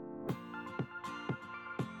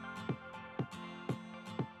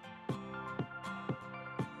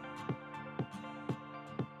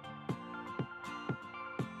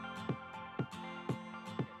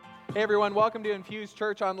Hey everyone, welcome to Infuse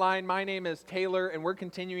Church Online. My name is Taylor, and we're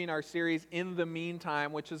continuing our series In the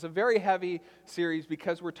Meantime, which is a very heavy series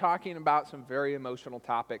because we're talking about some very emotional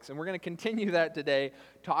topics. And we're going to continue that today,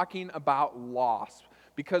 talking about loss.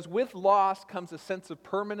 Because with loss comes a sense of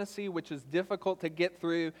permanency, which is difficult to get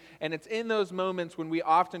through. And it's in those moments when we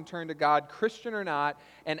often turn to God, Christian or not,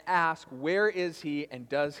 and ask, where is He and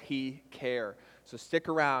does He care? So stick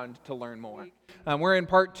around to learn more. We're in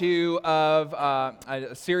part 2 of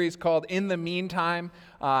a series called In the Meantime,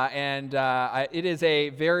 and it is a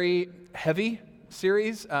very heavy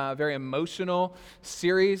series, very emotional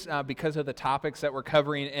series because of the topics that we're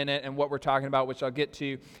covering in it and what we're talking about, which I'll get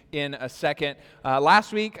to in a second.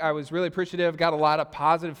 Last week, I was really appreciative, got a lot of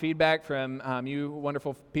positive feedback from you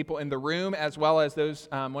wonderful people in the room, as well as those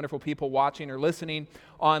wonderful people watching or listening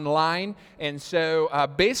online. And so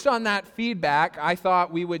based on that feedback, I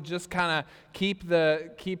thought we would just kind of keep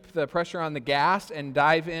the pressure on the gas and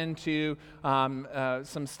dive into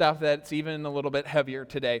some stuff that's even a little bit heavier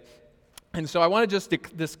today. And so I want to just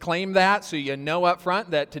disclaim that so you know up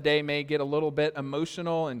front that today may get a little bit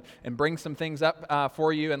emotional and bring some things up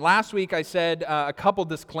for you. And last week I said a couple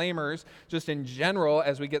disclaimers just in general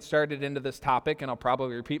as we get started into this topic, and I'll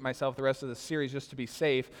probably repeat myself the rest of the series just to be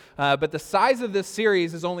safe. But the size of this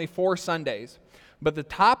series is only 4 Sundays. But the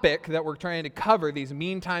topic that we're trying to cover, these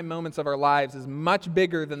meantime moments of our lives, is much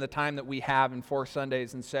bigger than the time that we have in 4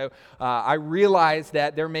 Sundays. And so I realize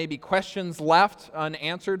that there may be questions left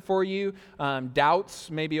unanswered for you,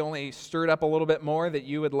 doubts maybe only stirred up a little bit more that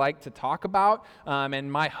you would like to talk about.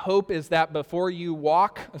 And my hope is that before you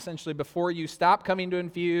walk, essentially before you stop coming to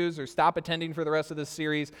Infuse or stop attending for the rest of this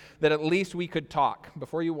series, that at least we could talk.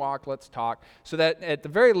 Before you walk, let's talk. So that at the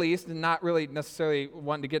very least, and not really necessarily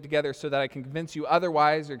wanting to get together so that I can convince you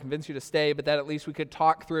otherwise or convince you to stay, but that at least we could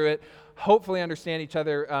talk through it, hopefully understand each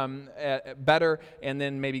other better, and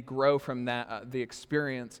then maybe grow from that the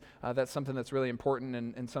experience. That's something that's really important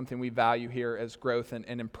and something we value here as growth and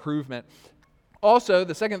improvement. Also,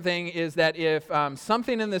 the second thing is that if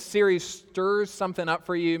something in this series stirs something up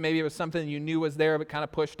for you, maybe it was something you knew was there but kind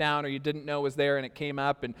of pushed down, or you didn't know was there and it came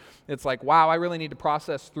up and it's like, wow, I really need to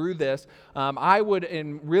process through this, I would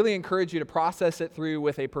really encourage you to process it through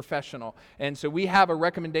with a professional. And so we have a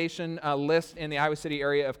recommendation list in the Iowa City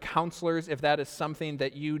area of counselors. If that is something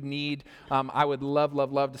that you need, I would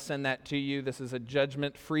love to send that to you. This is a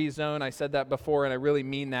judgment-free zone. I said that before, and I really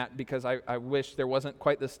mean that because I wish there wasn't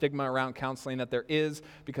quite the stigma around counseling that there is,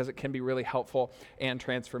 because it can be really helpful and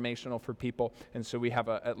transformational for people. And so we have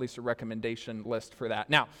at least a recommendation list for that.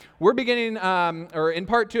 Now, we're beginning, or in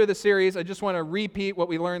part 2 of the series, I just want to repeat what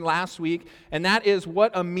we learned last week, and that is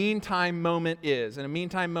what a meantime moment is. And a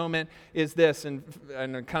meantime moment is this, and I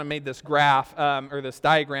kind of made this graph, or this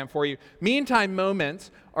diagram for you. Meantime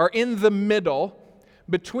moments are in the middle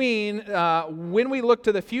between when we look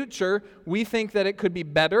to the future, we think that it could be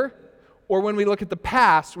better, or when we look at the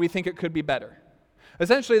past, we think it could be better.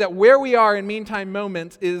 Essentially, that where we are in meantime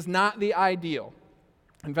moments is not the ideal.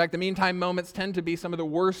 In fact, the meantime moments tend to be some of the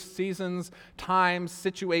worst seasons, times,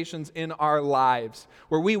 situations in our lives,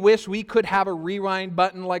 where we wish we could have a rewind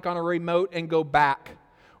button like on a remote and go back,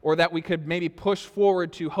 or that we could maybe push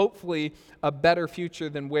forward to hopefully a better future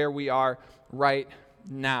than where we are right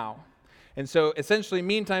now. And so essentially,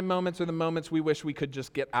 meantime moments are the moments we wish we could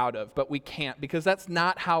just get out of, but we can't, because that's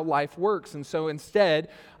not how life works. And so instead,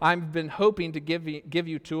 I've been hoping to give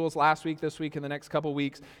you tools last week, this week, and the next couple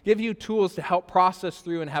weeks, give you tools to help process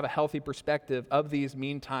through and have a healthy perspective of these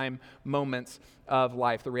meantime moments of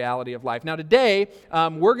life, the reality of life. Now today,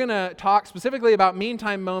 we're going to talk specifically about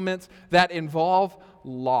meantime moments that involve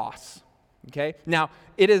loss. Okay. Now,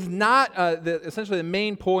 it is not essentially the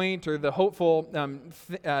main point or the hopeful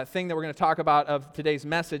thing that we're going to talk about of today's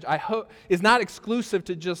message. I hope is not exclusive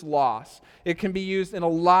to just loss. It can be used in a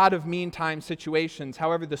lot of meantime situations.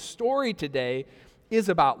 However, the story today is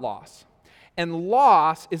about loss. And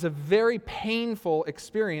loss is a very painful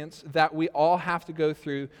experience that we all have to go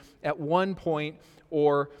through at one point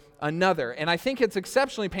or another. And I think it's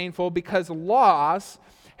exceptionally painful because loss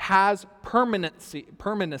has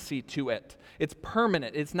permanency to it. It's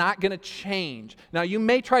permanent. It's not going to change. Now, you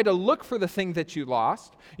may try to look for the thing that you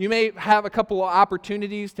lost. You may have a couple of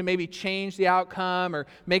opportunities to maybe change the outcome or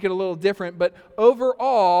make it a little different, but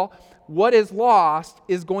overall, what is lost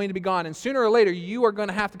is going to be gone. And sooner or later, you are going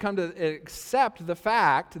to have to come to accept the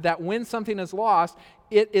fact that when something is lost,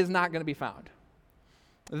 it is not going to be found.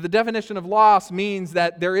 The definition of loss means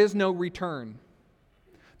that there is no return,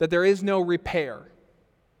 that there is no repair.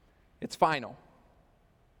 It's final.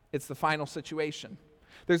 It's the final situation.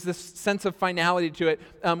 There's this sense of finality to it,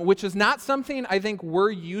 which is not something I think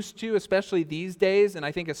we're used to, especially these days, and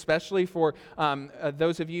I think especially for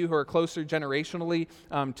those of you who are closer generationally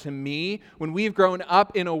to me. When we've grown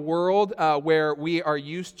up in a world where we are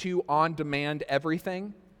used to on-demand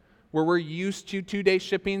everything, where we're used to 2-day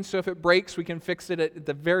shipping, so if it breaks, we can fix it at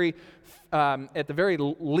the very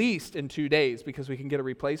least in 2 days because we can get a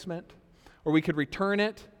replacement, or we could return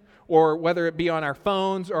it, or whether it be on our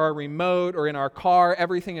phones or our remote or in our car,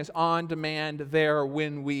 everything is on demand there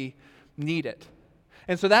when we need it.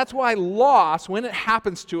 And so that's why loss, when it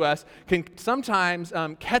happens to us, can sometimes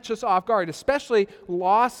catch us off guard, especially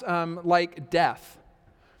loss like death.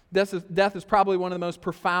 Death is probably one of the most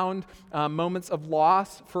profound moments of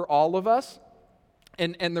loss for all of us.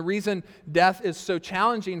 And the reason death is so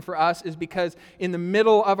challenging for us is because in the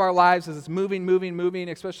middle of our lives, as it's moving,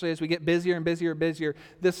 especially as we get busier and busier,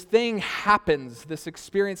 this thing happens, this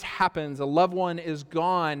experience happens, a loved one is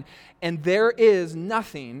gone, and there is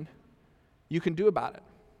nothing you can do about it.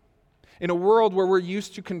 In a world where we're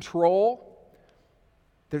used to control,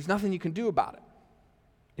 there's nothing you can do about it.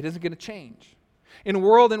 It isn't going to change. In a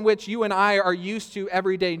world in which you and I are used to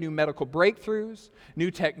everyday new medical breakthroughs, new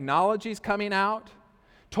technologies coming out,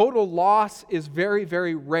 total loss is very,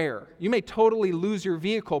 very rare. You may totally lose your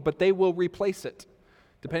vehicle, but they will replace it,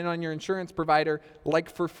 depending on your insurance provider, like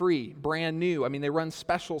for free, brand new. I mean, they run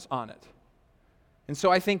specials on it. And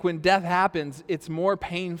so I think when death happens, it's more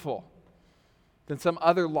painful than some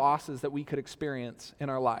other losses that we could experience in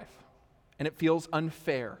our life. And it feels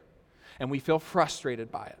unfair, and we feel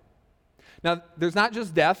frustrated by it. Now, there's not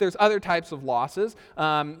just death, there's other types of losses.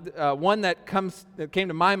 One that came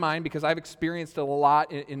to my mind, because I've experienced it a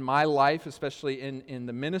lot in my life, especially in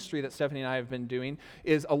the ministry that Stephanie and I have been doing,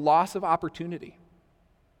 is a loss of opportunity.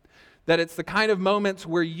 That it's the kind of moments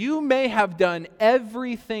where you may have done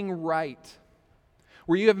everything right,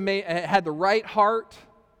 where you have had the right heart,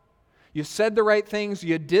 you said the right things,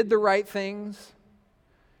 you did the right things,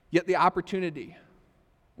 yet the opportunity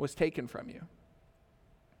was taken from you,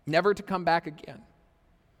 never to come back again.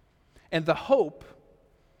 And the hope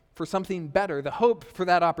for something better, the hope for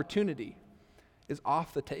that opportunity is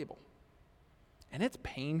off the table. And it's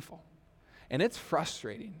painful, and it's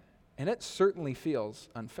frustrating, and it certainly feels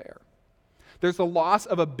unfair. There's the loss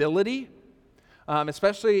of ability,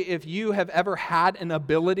 especially if you have ever had an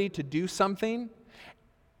ability to do something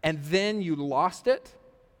and then you lost it.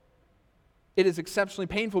 It is exceptionally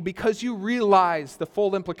painful because you realize the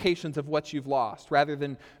full implications of what you've lost rather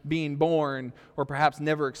than being born or perhaps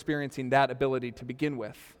never experiencing that ability to begin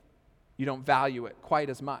with. You don't value it quite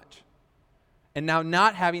as much. And now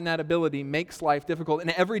not having that ability makes life difficult. And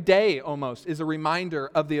every day almost is a reminder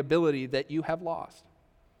of the ability that you have lost.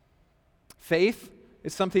 Faith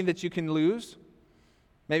is something that you can lose.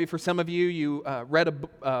 Maybe for some of you, you read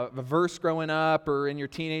a verse growing up or in your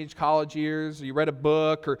teenage college years, or you read a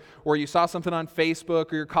book, or you saw something on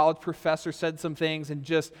Facebook, or your college professor said some things and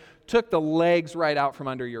just took the legs right out from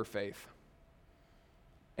under your faith.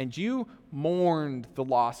 And you mourned the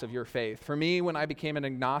loss of your faith. For me, when I became an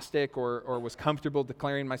agnostic or was comfortable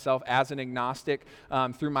declaring myself as an agnostic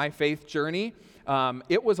through my faith journey,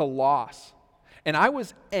 it was a loss. And I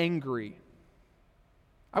was angry.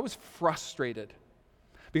 I was frustrated.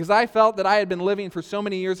 Because I felt that I had been living for so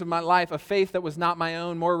many years of my life a faith that was not my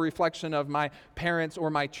own, more a reflection of my parents or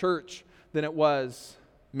my church than it was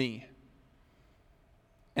me.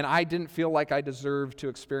 And I didn't feel like I deserved to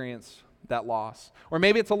experience that loss. Or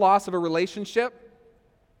maybe it's a loss of a relationship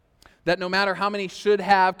that no matter how many should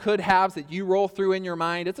have, could haves that you roll through in your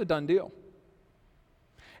mind, it's a done deal.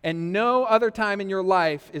 And no other time in your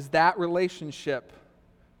life is that relationship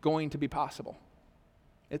going to be possible.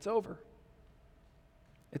 It's over.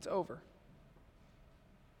 It's over.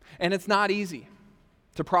 And it's not easy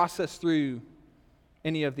to process through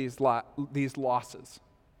any of these losses.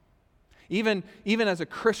 Even as a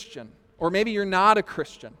Christian, or maybe you're not a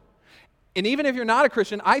Christian. And even if you're not a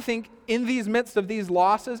Christian, I think in the midst of these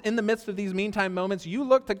losses, in the midst of these meantime moments, you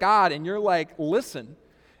look to God and you're like, listen,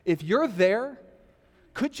 if you're there,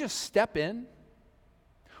 could you step in?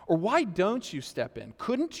 Or why don't you step in?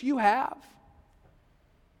 Couldn't you have?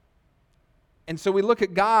 And so we look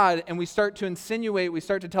at God and we start to insinuate, we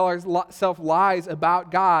start to tell ourselves lies about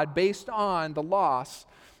God based on the loss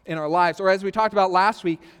in our lives. Or as we talked about last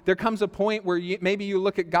week, there comes a point where maybe you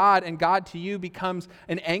look at God and God to you becomes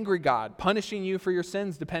an angry God, punishing you for your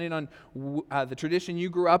sins depending on the tradition you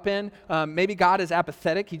grew up in. Maybe God is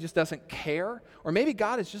apathetic, he just doesn't care. Or maybe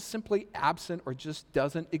God is just simply absent or just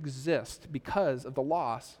doesn't exist because of the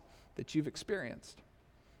loss that you've experienced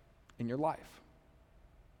in your life.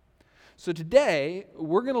 So today,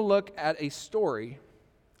 we're going to look at a story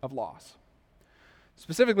of loss.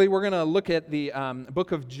 Specifically, we're going to look at the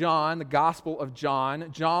book of John, the Gospel of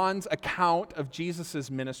John, John's account of Jesus'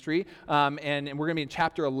 ministry. And we're going to be in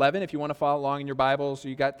chapter 11 if you want to follow along in your Bibles.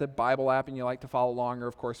 You got the Bible app and you like to follow along, or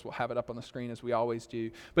of course we'll have it up on the screen as we always do.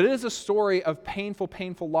 But it is a story of painful,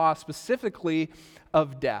 painful loss, specifically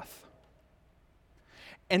of death.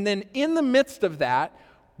 And then in the midst of that,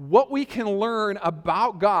 what we can learn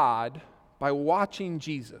about God by watching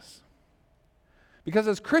Jesus. Because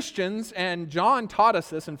as Christians, and John taught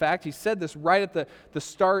us this, in fact, he said this right at the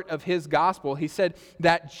start of his gospel, he said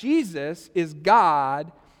that Jesus is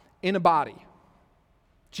God in a body.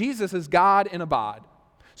 Jesus is God in a body.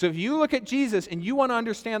 So if you look at Jesus and you want to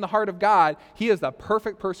understand the heart of God, he is the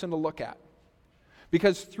perfect person to look at.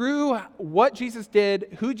 Because through what Jesus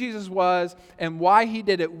did, who Jesus was, and why he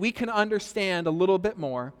did it, we can understand a little bit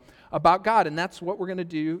more about God. And that's what we're going to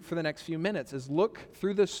do for the next few minutes, is look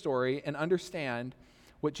through this story and understand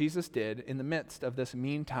what Jesus did in the midst of this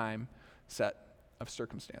meantime set of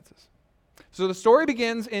circumstances. So the story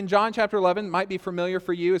begins in John chapter 11. It might be familiar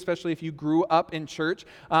for you, especially if you grew up in church.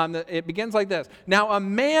 It begins like this. Now, a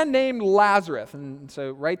man named Lazarus, and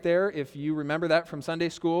so right there, if you remember that from Sunday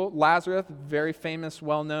school, Lazarus, very famous,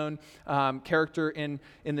 well-known character in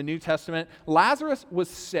the New Testament. Lazarus was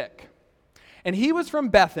sick. And he was from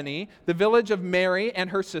Bethany, the village of Mary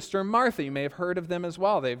and her sister Martha. You may have heard of them as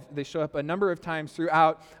well. They show up a number of times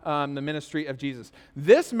throughout the ministry of Jesus.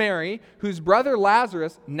 This Mary, whose brother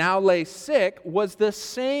Lazarus now lay sick, was the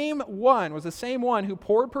same one who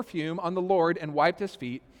poured perfume on the Lord and wiped his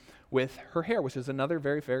feet with her hair, which is another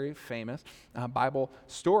very, very famous Bible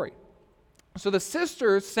story. So the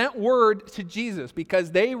sisters sent word to Jesus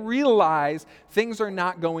because they realize things are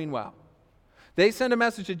not going well. They send a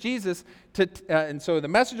message to Jesus, and so the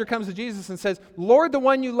messenger comes to Jesus and says, Lord, the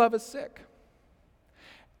one you love is sick.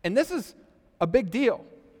 And this is a big deal.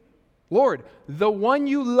 Lord, the one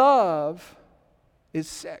you love is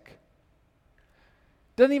sick.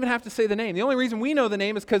 Doesn't even have to say the name. The only reason we know the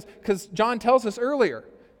name is because John tells us earlier.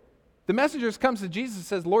 The messenger comes to Jesus and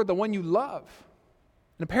says, Lord, the one you love.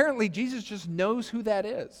 And apparently Jesus just knows who that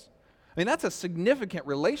is. I mean, that's a significant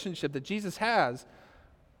relationship that Jesus has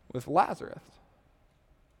with Lazarus.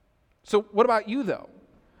 So what about you, though?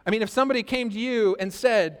 I mean, if somebody came to you and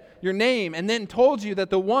said your name and then told you that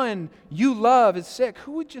the one you love is sick,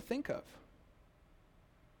 who would you think of?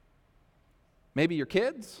 Maybe your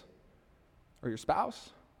kids or your spouse?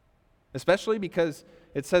 Especially because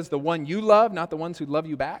it says the one you love, not the ones who love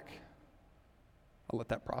you back. I'll let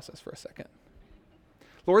that process for a second.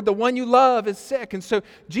 Lord, the one you love is sick. And so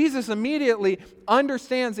Jesus immediately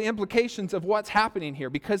understands the implications of what's happening here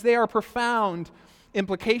because they are profound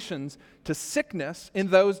implications to sickness in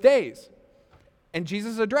those days. And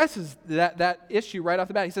Jesus addresses that issue right off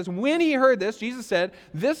the bat. He says, when he heard this, Jesus said,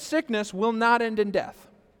 this sickness will not end in death,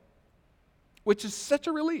 which is such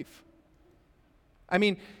a relief. I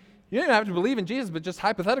mean, you don't even have to believe in Jesus, but just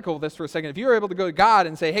hypothetical this for a second. If you were able to go to God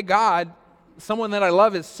and say, hey, God, someone that I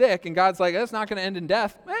love is sick, and God's like, that's not going to end in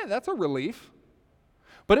death, that's a relief.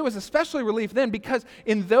 But it was especially relief then because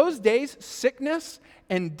in those days, sickness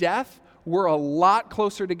and death were a lot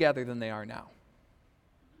closer together than they are now.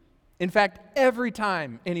 In fact, every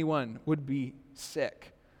time anyone would be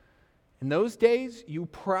sick, in those days, you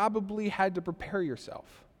probably had to prepare yourself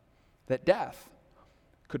that death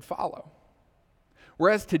could follow.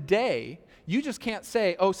 Whereas today, you just can't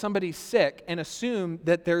say, oh, somebody's sick, and assume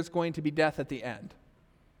that there's going to be death at the end.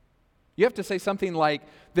 You have to say something like,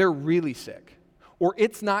 they're really sick, or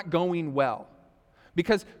it's not going well.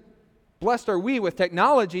 Because blessed are we with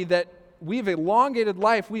technology that we've elongated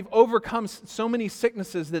life. We've overcome so many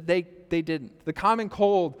sicknesses that they didn't. The common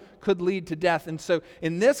cold could lead to death. And so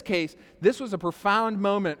in this case, this was a profound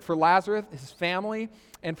moment for Lazarus, his family,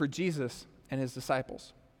 and for Jesus and his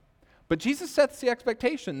disciples. But Jesus sets the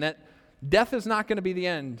expectation that death is not going to be the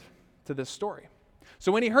end to this story.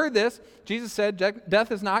 So when he heard this, Jesus said,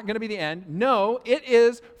 death is not going to be the end. No, it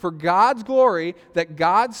is for God's glory that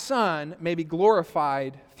God's Son may be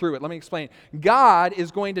glorified through it. Let me explain. God is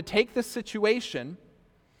going to take this situation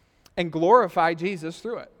and glorify Jesus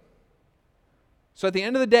through it. So at the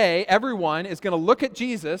end of the day, everyone is going to look at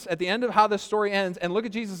Jesus at the end of how this story ends and look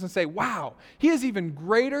at Jesus and say, wow, he is even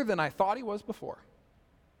greater than I thought he was before.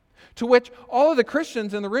 To which all of the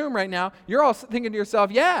Christians in the room right now, you're all thinking to yourself,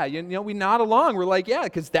 yeah, we nod along. We're like, yeah,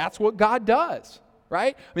 because that's what God does,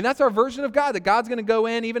 right? I mean, that's our version of God, that God's going to go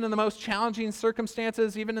in even in the most challenging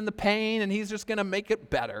circumstances, even in the pain, and he's just going to make it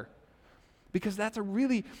better. Because that's a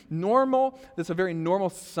very normal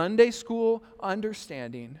Sunday school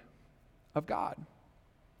understanding of God.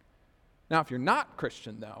 Now, if you're not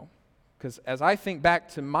Christian, though, Because as I think back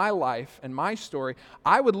to my life and my story,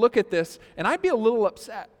 I would look at this and I'd be a little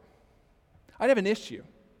upset. I'd have an issue.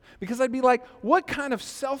 Because I'd be like, what kind of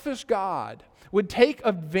selfish God would take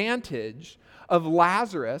advantage of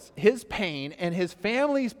Lazarus, his pain, and his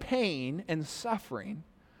family's pain and suffering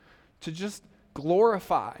to just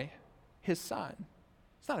glorify his son?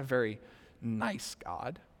 It's not a very nice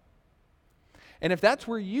God. And if that's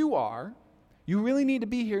where you are, you really need to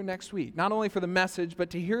be here next week, not only for the message,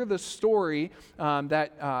 but to hear the story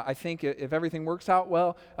that I think if everything works out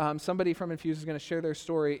well, somebody from Infuse is going to share their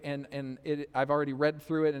story, and I've already read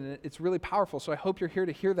through it, and it's really powerful. So I hope you're here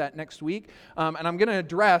to hear that next week. And I'm going to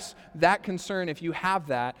address that concern, if you have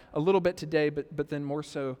that, a little bit today, but then more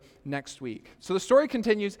so next week. So the story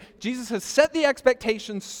continues. Jesus has set the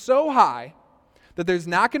expectations so high that there's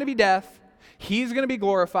not going to be death. He's going to be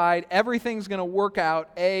glorified. Everything's going to work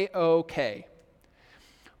out A-OK.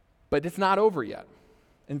 But it's not over yet.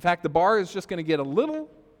 In fact, the bar is just going to get a little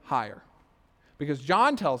higher. Because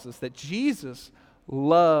John tells us that Jesus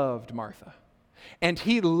loved Martha. And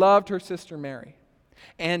he loved her sister Mary.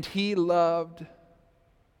 And he loved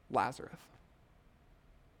Lazarus.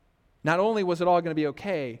 Not only was it all going to be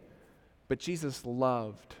okay, but Jesus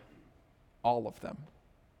loved all of them.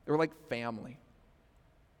 They were like family.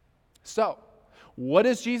 So, what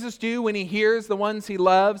does Jesus do when he hears the ones he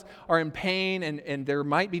loves are in pain and there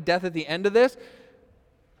might be death at the end of this?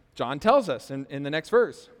 John tells us in the next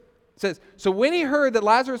verse. It says, so when he heard that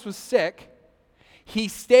Lazarus was sick, he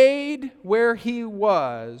stayed where he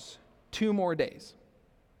was 2 more days.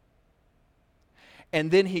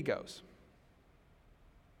 And then he goes.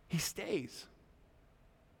 He stays.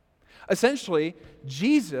 Essentially,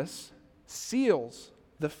 Jesus seals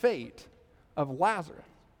the fate of Lazarus.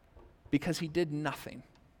 Because he did nothing.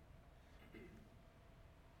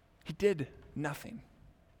 He did nothing.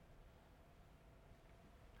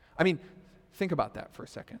 I mean, think about that for a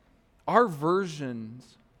second. Our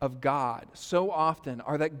versions of God so often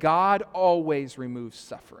are that God always removes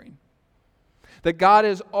suffering. That God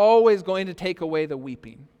is always going to take away the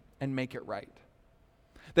weeping and make it right.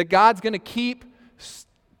 That God's going to keep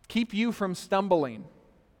you from stumbling.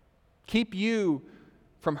 Keep you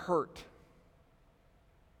from hurt.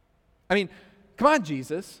 I mean, come on,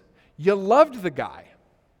 Jesus. You loved the guy.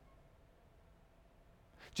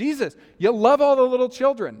 Jesus, you love all the little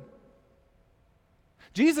children.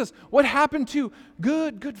 Jesus, what happened to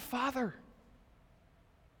good Father?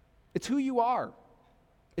 It's who you are.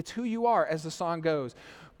 It's who you are, as the song goes.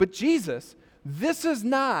 But Jesus, this is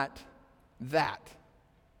not that.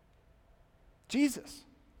 Jesus,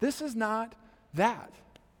 this is not that.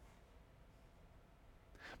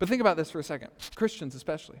 But think about this for a second. Christians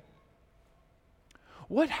especially.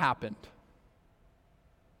 What happened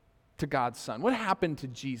to God's Son? What happened to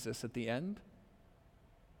Jesus at the end?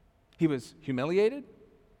 He was humiliated.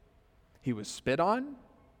 He was spit on.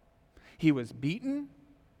 He was beaten,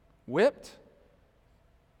 whipped,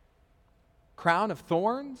 crown of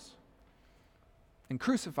thorns, and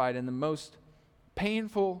crucified in the most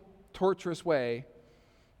painful, torturous way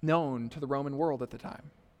known to the Roman world at the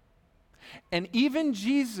time. And even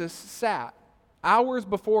Jesus sat hours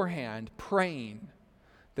beforehand praying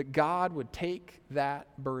that God would take that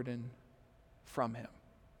burden from him.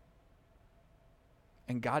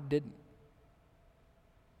 And God didn't.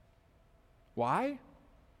 Why?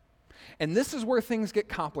 And this is where things get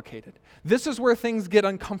complicated. This is where things get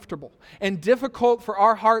uncomfortable and difficult for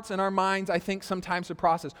our hearts and our minds, I think, sometimes to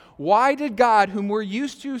process. Why did God, whom we're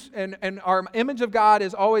used to, and our image of God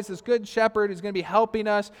is always this good shepherd who's going to be helping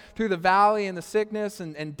us through the valley and the sickness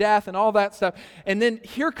and death and all that stuff. And then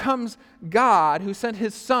here comes God who sent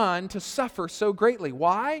his Son to suffer so greatly.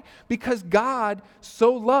 Why? Because God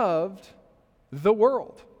so loved the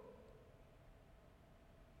world.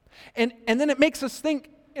 And then it makes us think,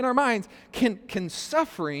 in our minds, can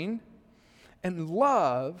suffering and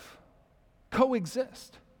love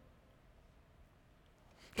coexist?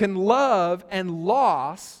 Can love and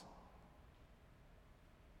loss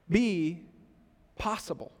be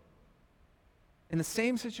possible in the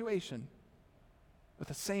same situation with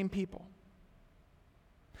the same people?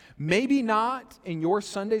 Maybe not in your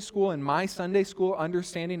Sunday school and my Sunday school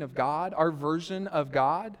understanding of God, our version of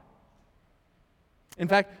God. In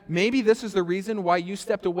fact, maybe this is the reason why you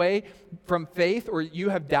stepped away from faith, or you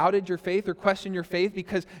have doubted your faith or questioned your faith,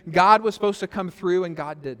 because God was supposed to come through and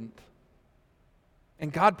God didn't.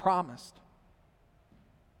 And God promised.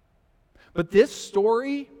 But this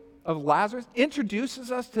story of Lazarus introduces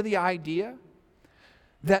us to the idea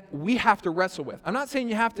that we have to wrestle with. I'm not saying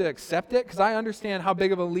you have to accept it, because I understand how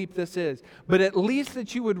big of a leap this is, but at least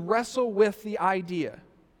that you would wrestle with the idea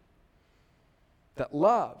that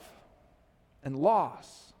love and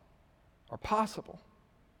loss are possible,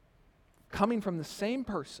 coming from the same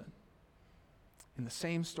person in the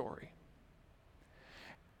same story.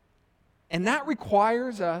 And that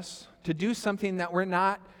requires us to do something that we're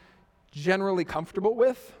not generally comfortable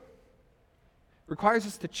with. It requires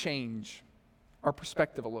us to change our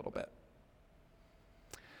perspective a little bit.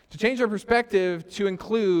 To change our perspective to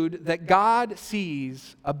include that God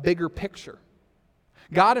sees a bigger picture.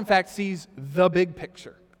 God, in fact, sees the big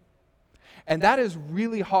picture. And that is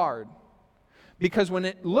really hard. Because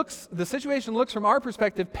when the situation looks from our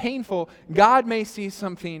perspective painful, God may see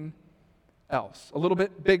something else, a little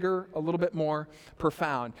bit bigger, a little bit more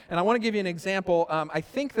profound. And I want to give you an example. I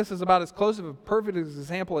think this is about as close of a perfect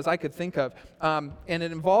example as I could think of. And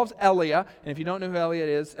it involves Elia. And if you don't know who Elia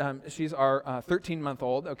is, she's our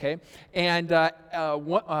 13-month-old, okay? And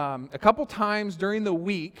a couple times during the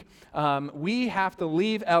week, we have to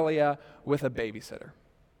leave Elia with a babysitter.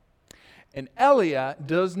 And Elia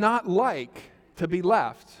does not like to be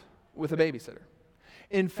left with a babysitter.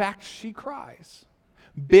 In fact, she cries.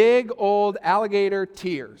 Big old alligator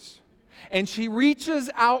tears. And she reaches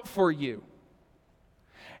out for you.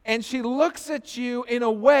 And she looks at you in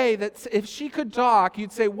a way that if she could talk,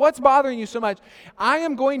 you'd say, "What's bothering you so much?" "I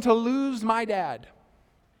am going to lose my dad.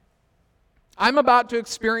 I'm about to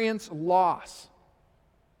experience loss."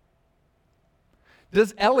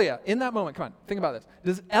 Does Elia, in that moment, come on, think about this.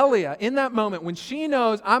 Does Elia, in that moment, when she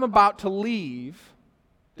knows I'm about to leave,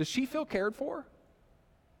 does she feel cared for?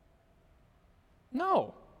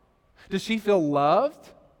 No. Does she feel loved?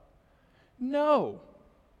 No.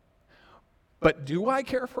 But do I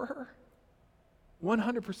care for her?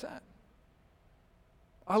 100%.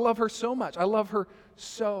 I love her so much. I love her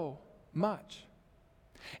so much.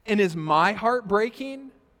 And is my heart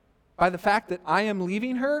breaking by the fact that I am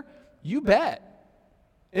leaving her? You bet.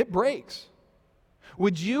 It breaks.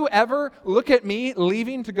 Would you ever look at me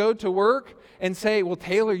leaving to go to work and say, "Well,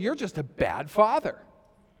 Taylor, you're just a bad father"?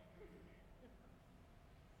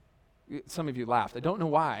 Some of you laughed. I don't know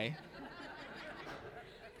why.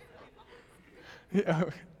 Yeah,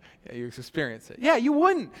 you experienced it. Yeah, you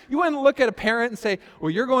wouldn't. You wouldn't look at a parent and say,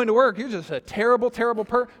 "Well, you're going to work. You're just a terrible, terrible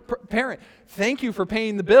parent. Thank you for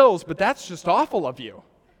paying the bills, but that's just awful of you."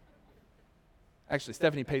 Actually,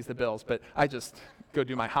 Stephanie pays the bills, but I just go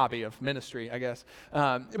do my hobby of ministry, I guess.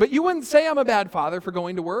 But you wouldn't say I'm a bad father for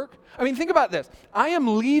going to work. I mean, think about this. I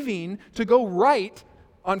am leaving to go write.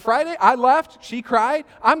 On Friday, I left, she cried.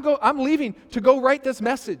 I'm leaving to go write this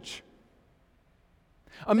message.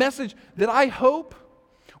 A message that I hope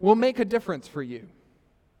will make a difference for you.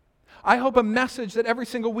 I hope a message that every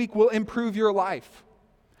single week will improve your life,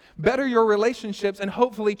 better your relationships, and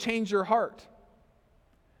hopefully change your heart.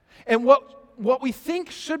 And what we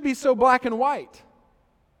think should be so black and white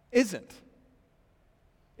isn't.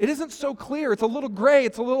 It isn't so clear. It's a little gray.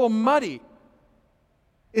 It's a little muddy.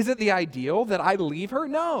 Is it the ideal that I leave her?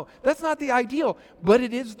 No, that's not the ideal, but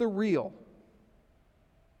it is the real.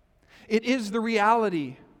 It is the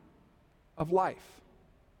reality of life.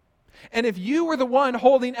 And if you were the one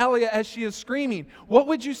holding Elia as she is screaming, what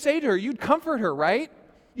would you say to her? You'd comfort her, right?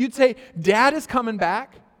 You'd say, "Dad is coming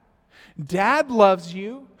back. Dad loves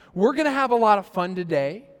you. We're going to have a lot of fun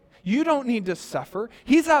today. You don't need to suffer.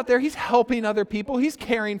 He's out there. He's helping other people. He's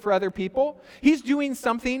caring for other people. He's doing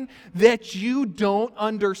something that you don't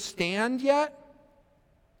understand yet."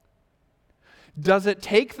 Does it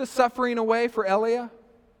take the suffering away for Elia?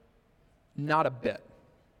 Not a bit.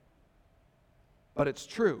 But it's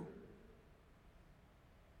true.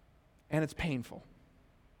 And it's painful.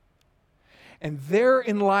 And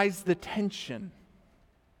therein lies the tension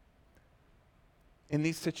in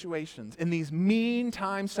these situations, in these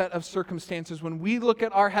meantime set of circumstances, when we look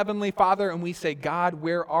at our Heavenly Father and we say, "God,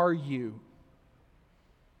 where are you?"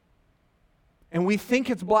 And we think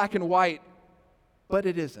it's black and white, but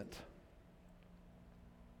it isn't.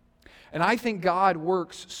 And I think God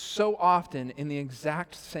works so often in the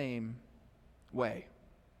exact same way.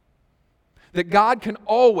 That God can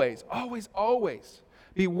always, always, always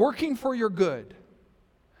be working for your good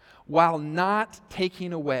while not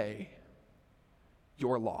taking away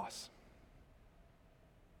your loss.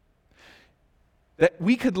 That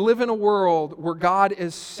we could live in a world where God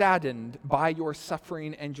is saddened by your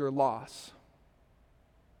suffering and your loss.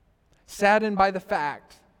 Saddened by the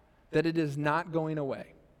fact that it is not going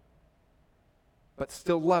away, but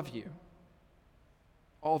still love you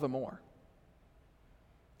all the more.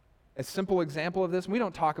 A simple example of this, we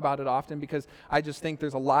don't talk about it often because I just think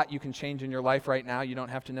there's a lot you can change in your life right now. You don't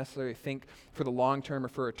have to necessarily think for the long term or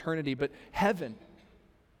for eternity, but heaven.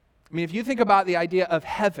 I mean, if you think about the idea of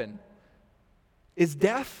heaven, is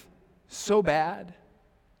death so bad?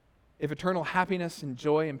 if eternal happiness and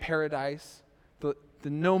joy in paradise, the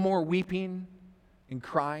no more weeping and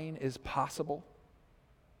crying is possible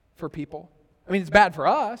for people? I mean, it's bad for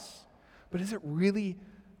us, but is it really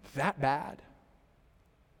that bad?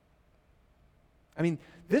 I mean,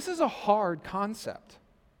 this is a hard concept.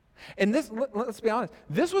 And let's be honest,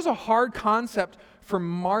 this was a hard concept for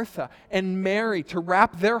Martha and Mary to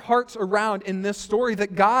wrap their hearts around in this story,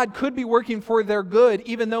 that God could be working for their good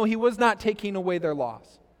even though He was not taking away their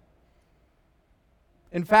loss.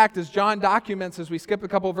 In fact, as John documents, as we skip a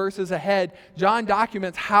couple verses ahead, John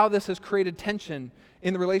documents how this has created tension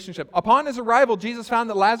in the relationship. Upon his arrival, Jesus found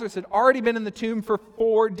that Lazarus had already been in the tomb for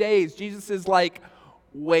 4 days. Jesus is like,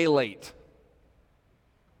 way late.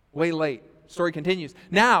 Way late. Story continues.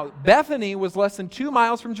 Now, Bethany was less than 2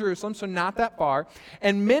 miles from Jerusalem, so not that far,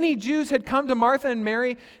 and many Jews had come to Martha and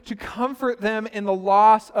Mary to comfort them in the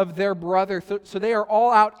loss of their brother. So they are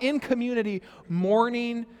all out in community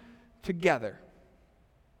mourning together.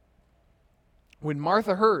 When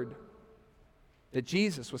Martha heard that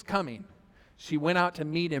Jesus was coming, she went out to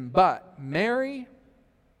meet him, but Mary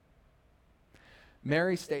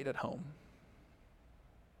stayed at home.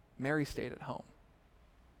 Mary stayed at home.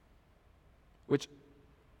 Which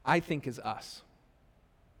I think is us.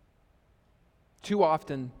 Too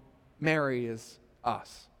often, Mary is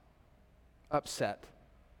us, upset,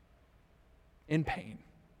 in pain,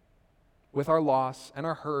 with our loss and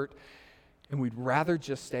our hurt, and we'd rather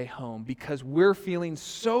just stay home because we're feeling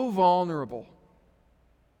so vulnerable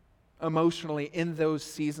emotionally in those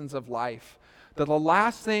seasons of life that the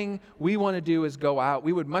last thing we want to do is go out.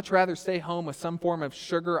 We would much rather stay home with some form of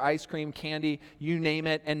sugar, ice cream, candy, you name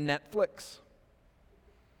it, and Netflix.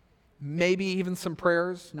 Maybe even some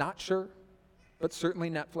prayers, not sure, but certainly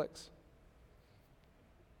Netflix.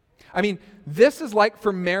 I mean, this is like,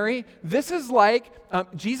 for Mary, this is like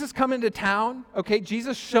Jesus coming to town, okay?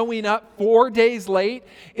 Jesus showing up 4 days late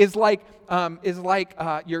is like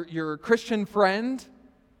your Christian friend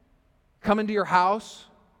coming to your house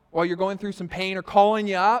while you're going through some pain, or calling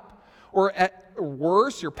you up, or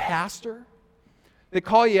worse, your pastor. They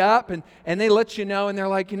call you up and they let you know, and they're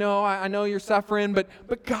like, I know you're suffering,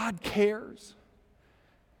 but God cares.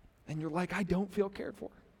 And you're like, I don't feel cared for.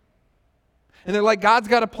 And they're like, God's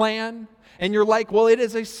got a plan. And you're like, well, it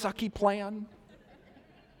is a sucky plan.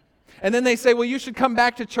 And then they say, well, you should come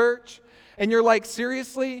back to church. And you're like,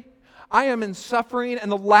 seriously? I am in suffering,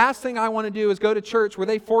 and the last thing I want to do is go to church where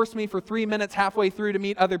they force me for 3 minutes halfway through to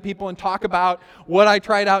meet other people and talk about what I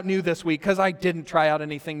tried out new this week, because I didn't try out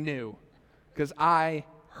anything new. Because I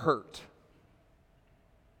hurt.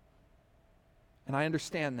 And I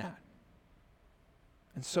understand that.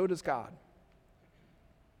 And so does God.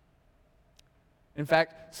 In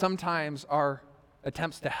fact, sometimes our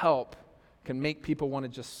attempts to help can make people want to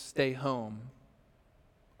just stay home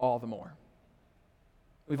all the more.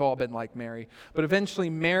 We've all been like Mary. But eventually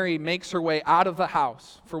Mary makes her way out of the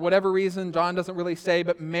house. For whatever reason, John doesn't really say,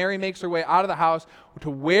 but Mary makes her way out of the house to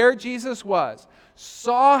where Jesus was,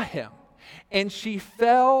 saw him, and she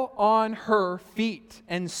fell on her feet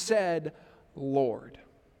and said, Lord.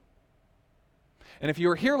 And if you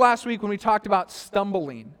were here last week when we talked about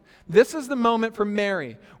stumbling, this is the moment for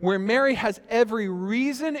Mary, where Mary has every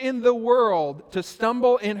reason in the world to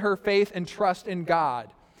stumble in her faith and trust in God.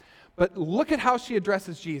 But look at how she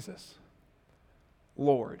addresses Jesus.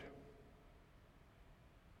 Lord.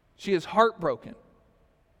 She is heartbroken.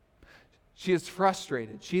 She is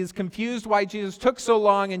frustrated. She is confused why Jesus took so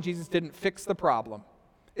long and Jesus didn't fix the problem,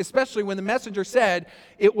 especially when the messenger said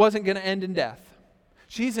it wasn't going to end in death.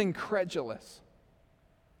 She's incredulous.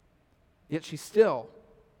 Yet she still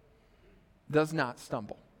does not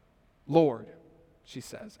stumble. Lord, she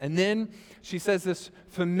says. And then she says this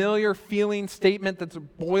familiar feeling statement that's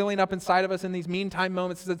boiling up inside of us in these meantime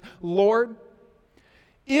moments. She says, Lord,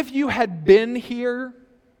 if you had been here,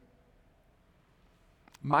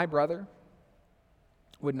 my brother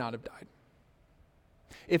would not have died.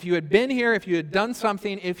 If you had been here, if you had done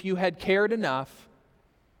something, if you had cared enough,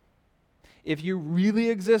 if you really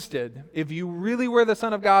existed, if you really were the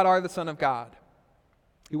Son of God, are the Son of God,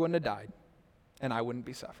 he wouldn't have died, and I wouldn't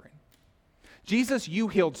be suffering. Jesus, you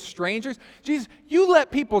healed strangers. Jesus, you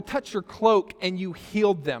let people touch your cloak and you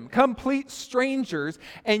healed them, complete strangers,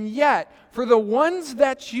 and yet, for the ones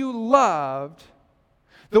that you loved,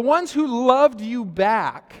 the ones who loved you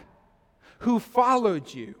back, who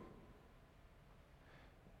followed you,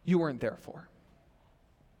 you weren't there for.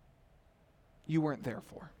 You weren't there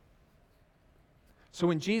for. So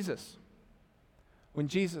when Jesus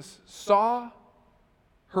saw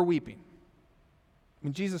her weeping,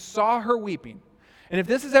 and if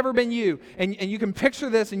this has ever been you, and you can picture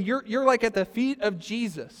this, and you're like at the feet of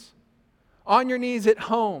Jesus, on your knees at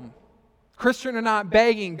home, Christian or not,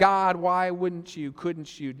 begging God, why wouldn't you,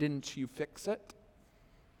 couldn't you, didn't you fix it?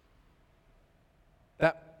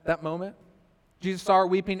 That moment, Jesus saw her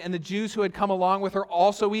weeping, and the Jews who had come along with her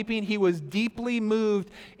also weeping. He was deeply moved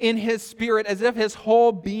in his spirit, as if his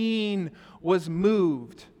whole being was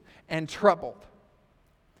moved and troubled.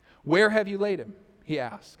 Where have you laid him? He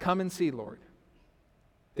asked. Come and see, Lord.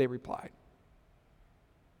 They replied.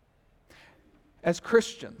 As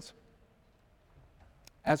Christians,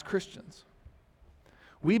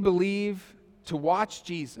 we believe to watch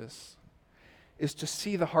Jesus is to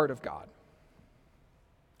see the heart of God.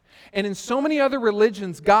 And in so many other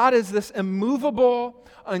religions, God is this immovable,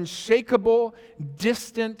 unshakable,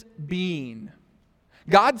 distant being.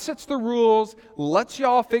 God sets the rules, lets you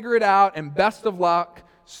all figure it out, and best of luck,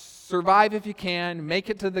 survive if you can, make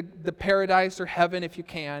it to the paradise or heaven if you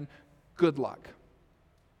can, good luck.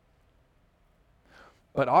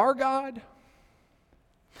 But our God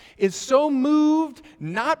is so moved,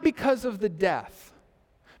 not because of the death,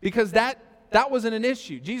 because that wasn't an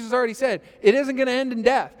issue. Jesus already said, it isn't going to end in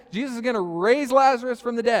death. Jesus is going to raise Lazarus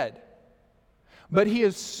from the dead. But he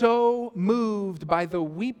is so moved by the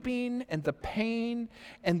weeping and the pain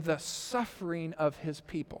and the suffering of his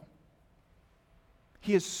people.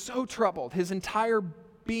 He is so troubled, his entire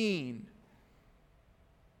being.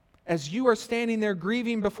 As you are standing there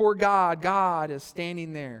grieving before God, God is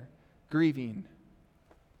standing there grieving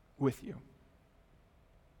with you.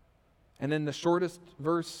 And then the shortest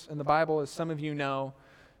verse in the Bible, as some of you know,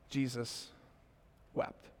 Jesus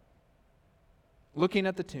wept. Looking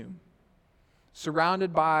at the tomb,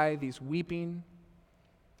 surrounded by these weeping,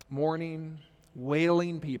 mourning,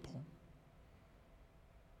 wailing people,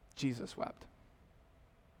 Jesus wept.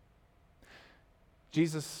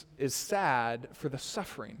 Jesus is sad for the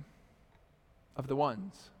suffering of the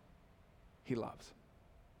ones he loves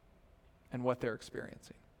and what they're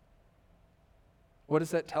experiencing. What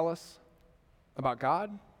does that tell us about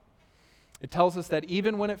God? It tells us that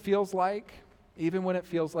even when it feels like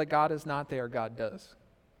God is not there, God does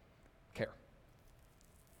care.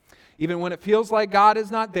 Even when it feels like God is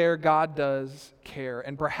not there, God does care.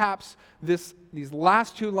 And perhaps these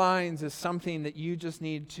last two lines is something that you just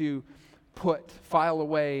need to file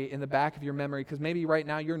away in the back of your memory, because maybe right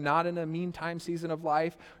now you're not in a meantime season of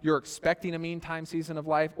life, you're expecting a meantime season of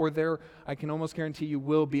life, or I can almost guarantee you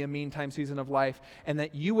will be a meantime season of life, and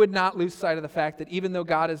that you would not lose sight of the fact that even though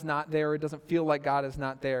God is not there, it doesn't feel like God is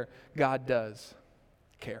not there, God does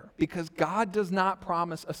care. Because God does not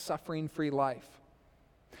promise a suffering-free life.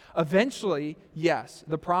 Eventually, yes,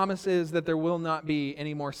 the promise is that there will not be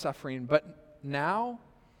any more suffering, but now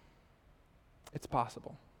it's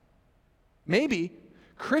possible. Maybe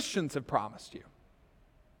Christians have promised you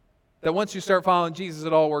that once you start following Jesus,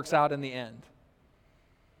 it all works out in the end.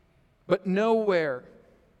 But nowhere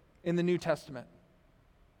in the New Testament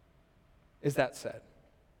is that said.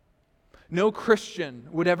 No Christian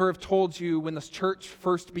would ever have told you when this church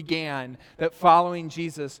first began that following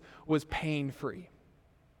Jesus was pain-free.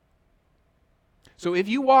 So if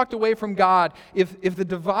you walked away from God, if the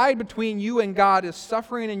divide between you and God is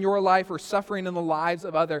suffering in your life or suffering in the lives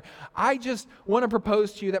of others, I just want to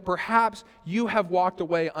propose to you that perhaps you have walked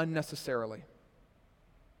away unnecessarily.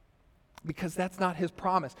 Because that's not his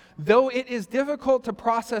promise. Though it is difficult to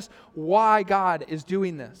process why God is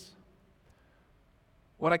doing this,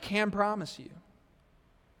 what I can promise you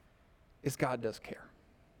is God does care.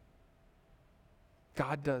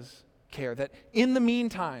 God does care. That in the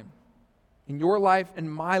meantime, in your life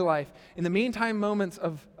and my life, in the meantime moments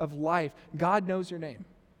of life, God knows your name.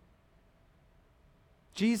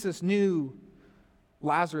 Jesus knew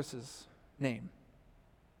Lazarus' name.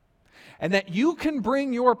 And that you can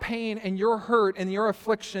bring your pain and your hurt and your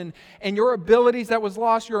affliction and your abilities that was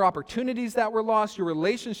lost, your opportunities that were lost, your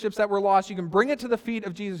relationships that were lost, you can bring it to the feet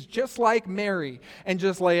of Jesus just like Mary and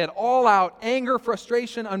just lay it all out. Anger,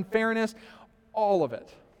 frustration, unfairness, all of it.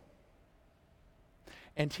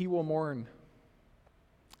 And he will mourn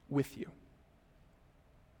with you.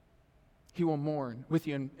 He will mourn with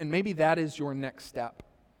you. And maybe that is your next step.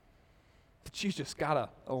 That you just got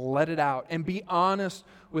to let it out and be honest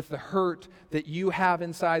with the hurt that you have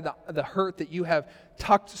inside, the hurt that you have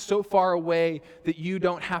tucked so far away that you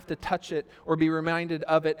don't have to touch it or be reminded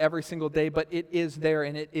of it every single day, but it is there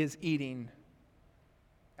and it is eating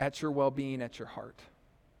at your well-being, at your heart.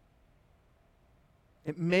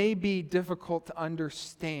 It may be difficult to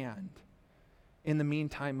understand in the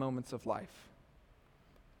meantime moments of life,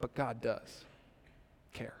 but God does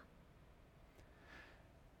care.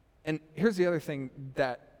 And here's the other thing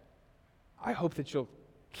that I hope that you'll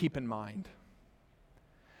keep in mind,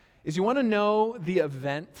 is you want to know the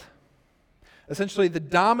event essentially the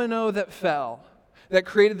domino that fell, that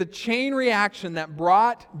created the chain reaction that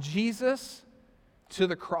brought Jesus to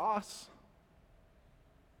the cross,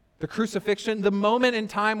 the crucifixion, the moment in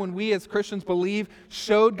time when we as Christians believe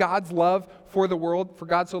showed God's love for the world. For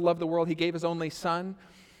God so loved the world, he gave his only Son.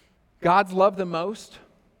 God's love the most.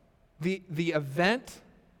 The event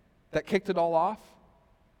that kicked it all off,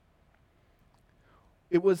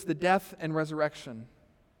 it was the death and resurrection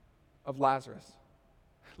of Lazarus.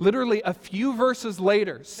 Literally a few verses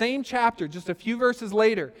later, same chapter, just a few verses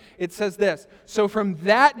later, it says this: so from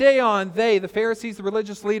that day on, they, the Pharisees, the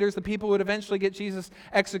religious leaders, the people who would eventually get Jesus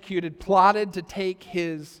executed, plotted to take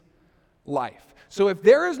his life. So if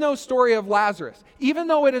there is no story of Lazarus, even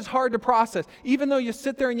though it is hard to process, even though you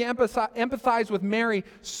sit there and you empathize with Mary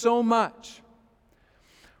so much,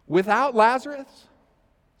 without Lazarus'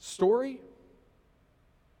 story,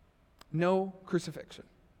 no crucifixion,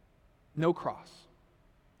 no cross,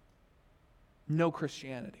 no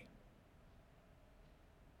Christianity.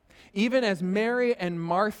 Even as Mary and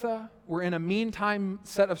Martha were in a meantime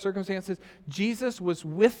set of circumstances, Jesus was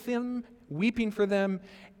with them, weeping for them,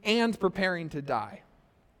 and preparing to die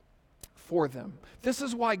for them. This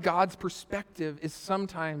is why God's perspective is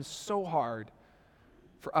sometimes so hard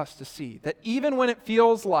for us to see. That even when it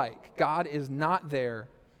feels like God is not there,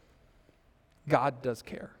 God does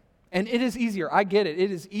care. And it is easier, I get it.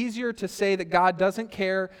 It is easier to say that God doesn't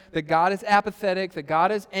care, that God is apathetic, that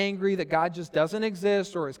God is angry, that God just doesn't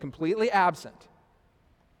exist or is completely absent.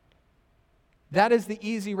 That is the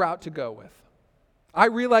easy route to go with. I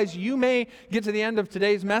realize you may get to the end of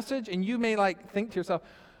today's message and you may think to yourself,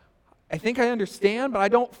 I think I understand, but I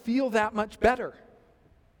don't feel that much better.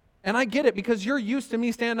 And I get it, because you're used to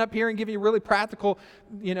me standing up here and giving you really practical,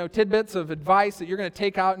 tidbits of advice that you're going to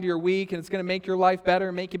take out into your week, and it's going to make your life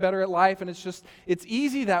better, make you better at life, and it's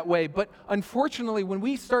easy that way. But unfortunately, when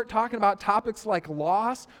we start talking about topics like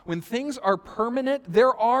loss, when things are permanent,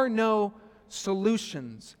 there are no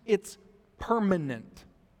solutions. It's permanent.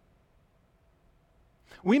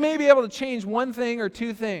 We may be able to change one thing or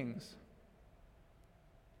two things,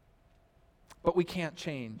 but we can't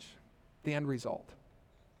change the end result.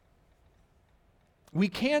 We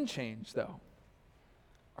can change, though,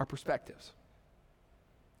 our perspectives.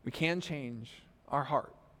 We can change our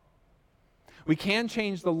heart. We can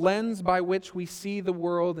change the lens by which we see the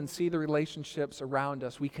world and see the relationships around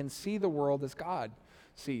us. We can see the world as God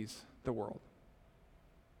sees the world.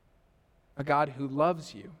 A God who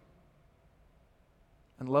loves you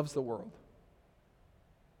and loves the world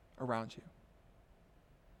around you.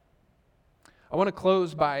 I want to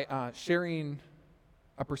close by sharing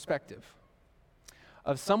a perspective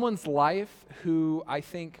of someone's life who I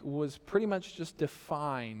think was pretty much just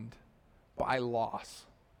defined by loss.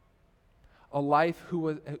 A life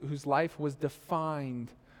whose life was defined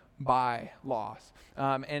by loss.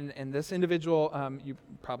 And this individual, you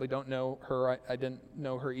probably don't know her. I didn't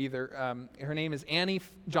know her either. Her name is Annie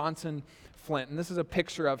Johnson Flint, and this is a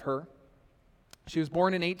picture of her. She was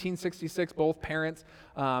born in 1866. Both parents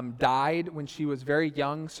died when she was very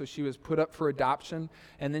young, so she was put up for adoption,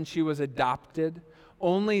 and then she was adopted,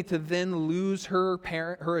 only to then lose her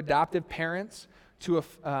adoptive parents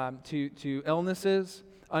to illnesses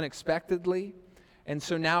unexpectedly. And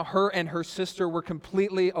so now her and her sister were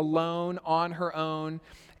completely alone on her own.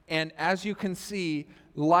 And as you can see,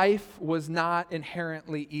 life was not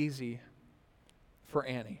inherently easy for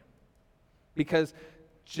Annie. Because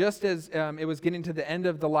just as it was getting to the end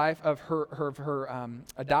of the life of her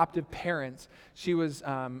adoptive parents, she was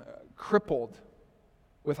crippled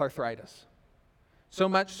with arthritis. So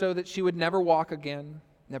much so that she would never walk again,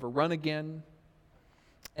 never run again,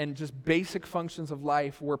 and just basic functions of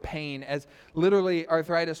life were pain, as literally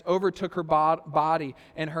arthritis overtook her body,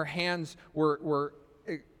 and her hands were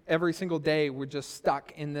every single day were just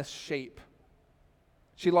stuck in this shape.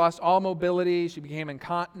 She lost all mobility, she became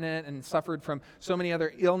incontinent, and suffered from so many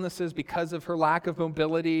other illnesses because of her lack of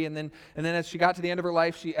mobility. And then as she got to the end of her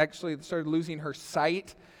life, she actually started losing her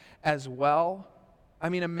sight as well. I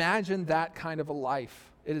mean, imagine that kind of a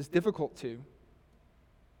life. It is difficult to.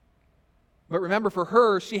 But remember, for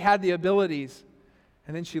her, she had the abilities,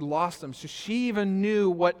 and then she lost them. So she even knew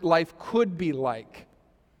what life could be like,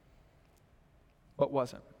 but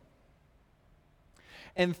wasn't.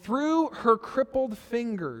 And through her crippled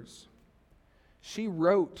fingers, she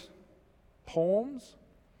wrote poems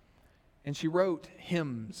and she wrote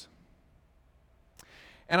hymns.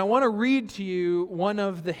 And I want to read to you one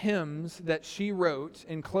of the hymns that she wrote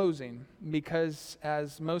in closing, because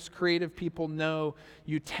as most creative people know,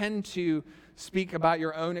 you tend to speak about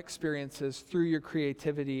your own experiences through your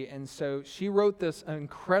creativity. And so she wrote this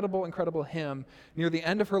incredible, incredible hymn near the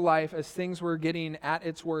end of her life as things were getting at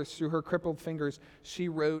its worst through her crippled fingers. She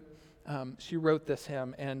wrote this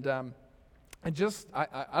hymn. And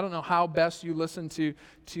I don't know how best you listen to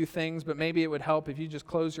things, but maybe it would help if you just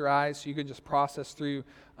close your eyes so you could just process through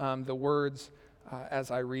the words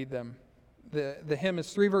as I read them. The hymn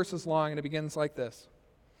is 3 verses long, and it begins like this.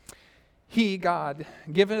 He, God,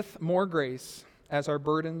 giveth more grace as our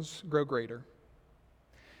burdens grow greater.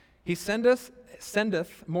 He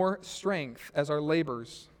sendeth more strength as our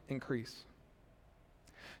labors increase.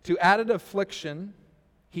 To added affliction,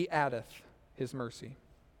 he addeth his mercy.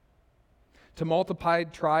 To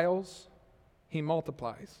multiplied trials, he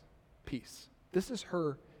multiplies peace. This is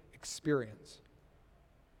her experience.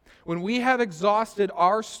 When we have exhausted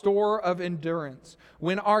our store of endurance,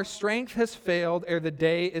 when our strength has failed ere the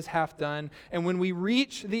day is half done, and when we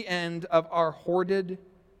reach the end of our hoarded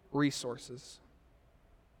resources,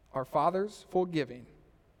 our Father's full giving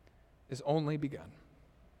is only begun.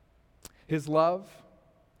 His love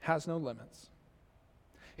has no limits.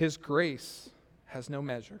 His grace has no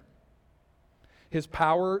measure. His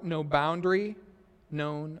power no boundary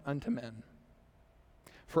known unto men.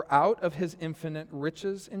 For out of his infinite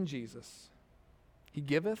riches in Jesus, he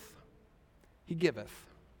giveth,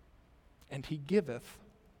 and he giveth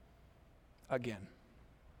again.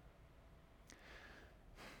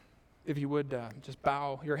 If you would just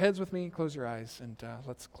bow your heads with me, close your eyes, and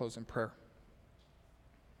let's close in prayer.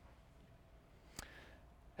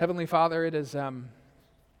 Heavenly Father, it is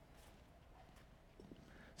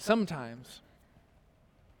sometimes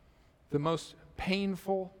the most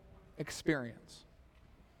painful experience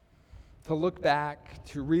to look back,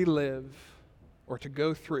 to relive, or to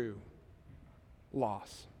go through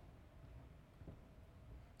loss.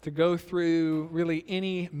 To go through really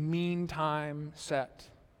any meantime set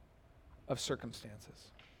of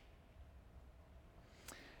circumstances.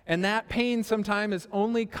 And that pain sometimes is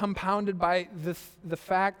only compounded by the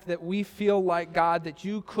fact that we feel like, God, that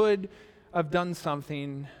you could have done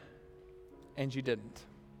something and you didn't.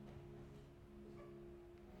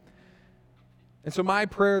 And so my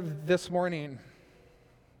prayer this morning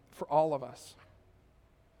for all of us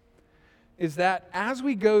is that as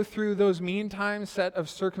we go through those meantime set of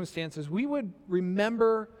circumstances, we would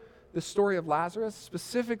remember the story of Lazarus,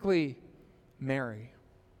 specifically Mary.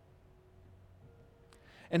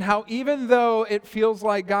 And how even though it feels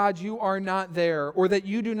like, God, you are not there, or that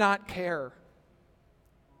you do not care,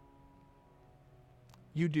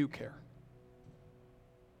 you do care.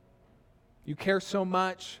 You care so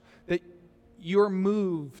much that you're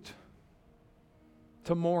moved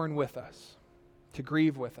to mourn with us, to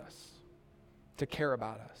grieve with us, to care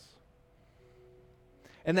about us.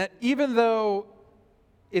 And that even though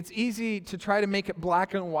it's easy to try to make it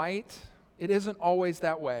black and white, it isn't always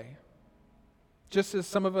that way. Just as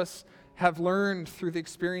some of us have learned through the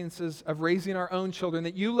experiences of raising our own children,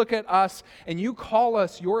 that you look at us and you call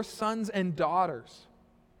us your sons and daughters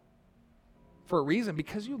for a reason,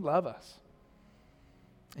 because you love us.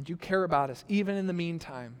 And you care about us, even in the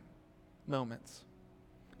meantime moments.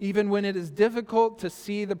 Even when it is difficult to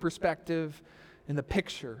see the perspective and the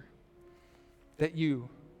picture that you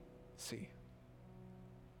see.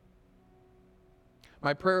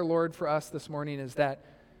 My prayer, Lord, for us this morning is that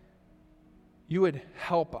you would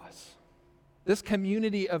help us. This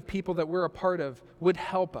community of people that we're a part of would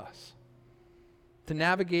help us to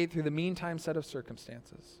navigate through the meantime set of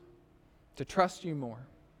circumstances, to trust you more,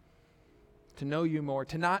 to know you more,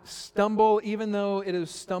 to not stumble even though it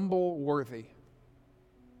is stumble worthy,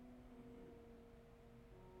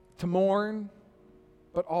 to mourn,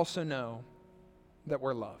 but also know that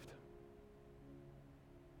we're loved.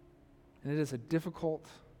 And it is a difficult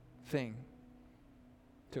thing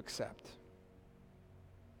to accept.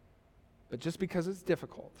 But just because it's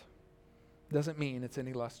difficult doesn't mean it's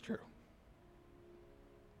any less true.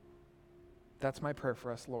 That's my prayer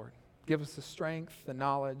for us, Lord. Give us the strength, the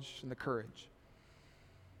knowledge, and the courage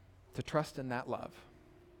to trust in that love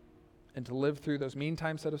and to live through those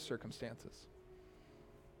meantime set of circumstances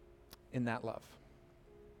in that love.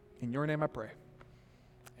 In your name I pray.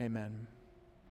 Amen.